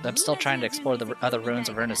still trying to explore the other ruins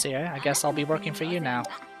of Runersia, I guess I'll be working for you now.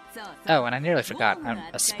 Oh, and I nearly forgot, I'm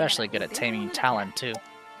especially good at taming Talon too.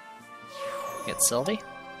 Get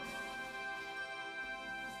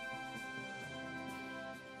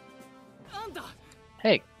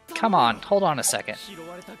Hey, come on, hold on a second.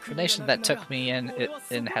 The nation that took me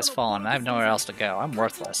in has fallen, and I have nowhere else to go. I'm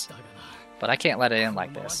worthless. But I can't let it end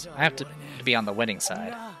like this. I have to be on the winning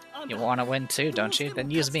side. You want to win too, don't you? Then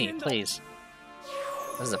use me, please.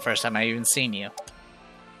 This is the first time I've even seen you.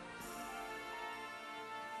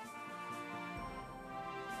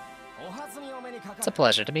 It's a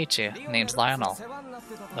pleasure to meet you. Name's Lionel.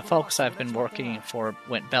 The folks I've been working for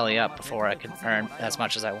went belly up before I could earn as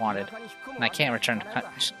much as I wanted, and I can't return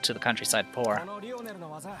to the countryside poor.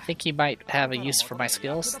 Think you might have a use for my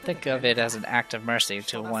skills? Think of it as an act of mercy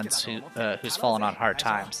to one who's fallen on hard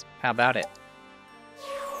times. How about it?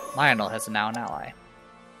 Lionel is now an ally.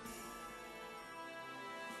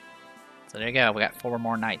 So there you go, we got 4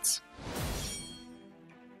 more knights.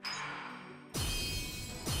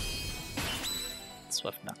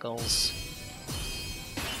 Swift Knuckles,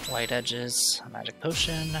 White Edges, a Magic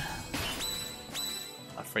Potion,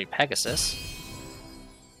 a free Pegasus,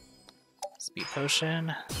 Speed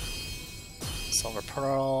Potion, Silver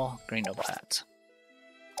Pearl, Green Noble Hat.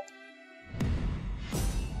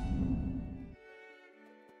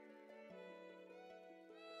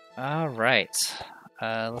 Alright,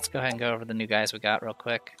 let's go ahead and go over the new guys we got real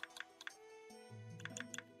quick.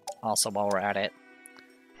 Also, while we're at it.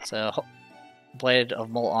 So, Blade of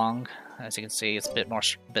Molong, as you can see, it's a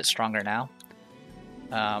bit stronger now.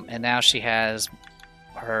 And now she has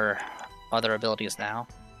her other abilities now.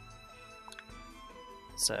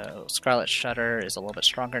 So Scarlet Shudder is a little bit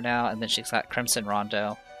stronger now, and then she's got Crimson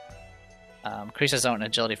Rondo. Increases own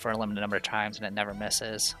agility for a limited number of times, and it never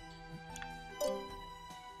misses.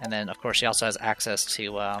 And then, of course, she also has access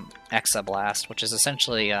to Exa Blast, which is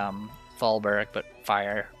essentially Fallberg, but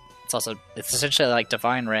fire. It's essentially like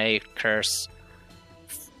Divine Ray, Curse,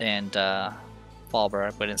 and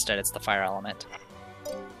Fallberg, but instead it's the fire element.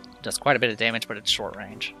 It does quite a bit of damage, but it's short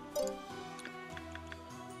range.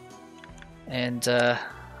 And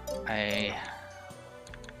I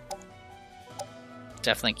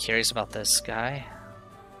definitely curious about this guy.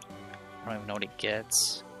 I don't even know what he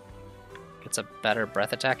gets. Gets a better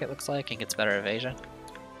breath attack, it looks like. He gets better evasion.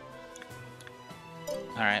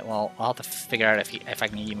 Alright, well, I'll have to figure out if I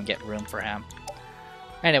can even get room for him.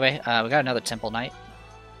 Anyway, we got another Temple Knight.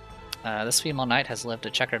 This female knight has lived a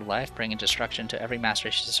checkered life, bringing destruction to every master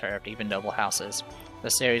she served, even noble houses. The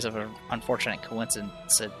series of unfortunate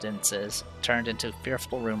coincidences turned into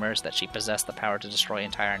fearful rumors that she possessed the power to destroy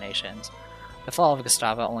entire nations. The fall of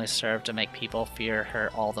Gustava only served to make people fear her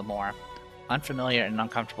all the more. Unfamiliar and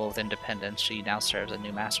uncomfortable with independence, she now serves a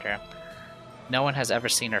new master. No one has ever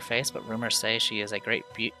seen her face, but rumors say she is a great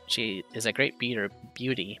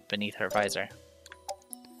beauty beneath her visor.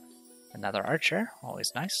 Another archer,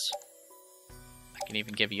 always nice. I can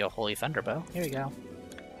even give you a Holy Thunderbow. Here you go.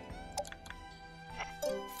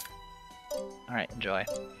 Alright, enjoy.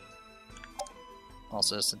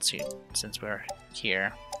 Also, since we're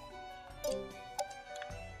here,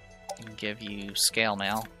 I can give you Scale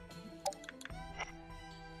Mail.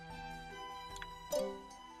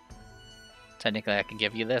 Technically, I can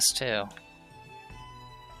give you this too.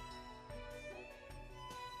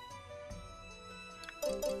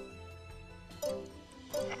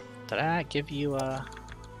 Did I give you a...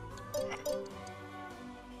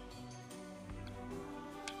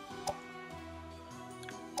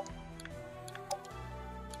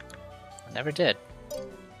 I never did.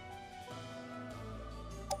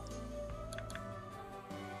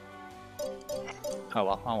 Oh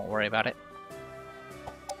well, I won't worry about it.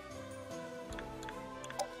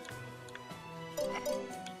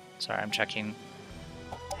 Sorry, I'm checking.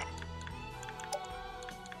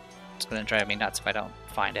 It's gonna drive me nuts if I don't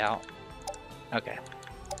find out. Okay.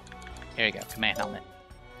 Here you go, command helmet.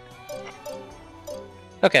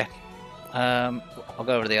 Okay. I'll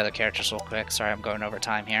go over the other characters real quick. Sorry, I'm going over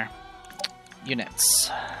time here.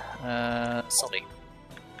 Units. Sylvie.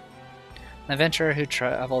 An adventurer who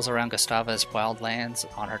travels around Gustava's wildlands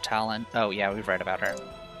on her talent. Oh yeah, we've read about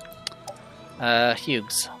her.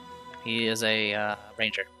 Hughes. He is a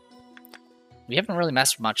ranger. We haven't really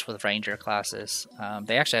messed much with ranger classes.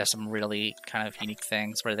 They actually have some really kind of unique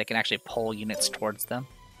things where they can actually pull units towards them,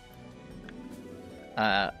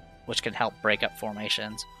 which can help break up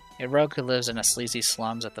formations. A rogue who lives in a sleazy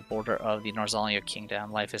slums at the border of the Norzalia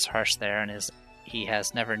kingdom. Life is harsh there, and he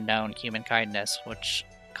has never known human kindness, which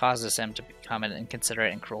causes him to become an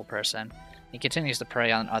inconsiderate and cruel person. He continues to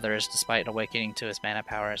prey on others despite awakening to his mana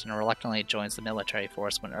powers, and reluctantly joins the military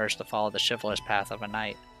force when urged to follow the chivalrous path of a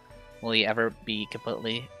knight. Will he ever be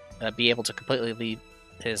able to completely leave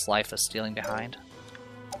his life of stealing behind?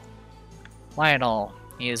 Lionel.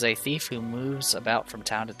 He is a thief who moves about from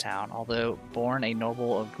town to town. Although born a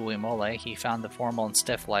noble of Guimole, he found the formal and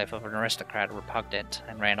stiff life of an aristocrat repugnant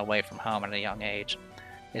and ran away from home at a young age.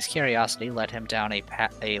 His curiosity led him down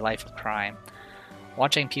a life of crime.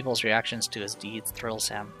 Watching people's reactions to his deeds thrills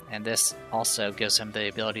him, and this also gives him the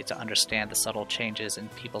ability to understand the subtle changes in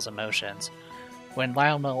people's emotions. When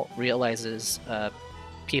Lionel realizes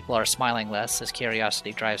people are smiling less, his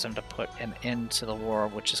curiosity drives him to put an end to the war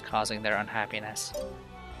which is causing their unhappiness.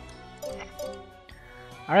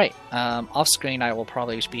 Alright, off screen I will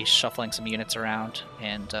probably be shuffling some units around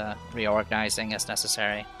and reorganizing as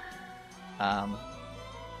necessary,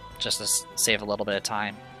 just to save a little bit of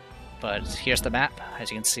time. But here's the map. As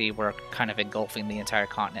you can see, we're kind of engulfing the entire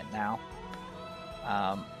continent now.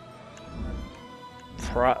 I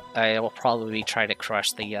will probably try to crush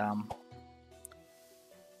the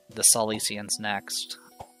Silesians next,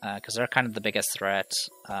 because they're kind of the biggest threat.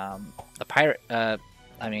 The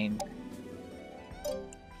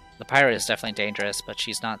pirate is definitely dangerous, but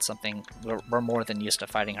she's not something... We're more than used to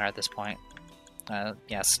fighting her at this point.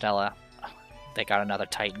 Yeah, Stella. They got another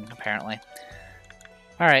Titan, apparently.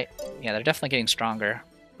 Alright, yeah, they're definitely getting stronger,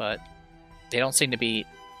 but they don't seem to be...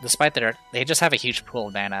 Despite they just have a huge pool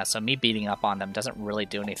of mana, so me beating up on them doesn't really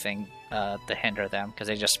do anything to hinder them, because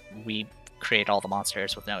they just recreate all the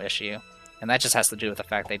monsters with no issue. And that just has to do with the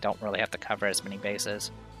fact they don't really have to cover as many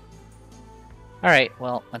bases. Alright,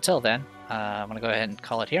 well, until then, I'm going to go ahead and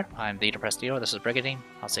call it here. I'm the Depressed Hero, this is Brigandine.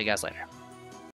 I'll see you guys later.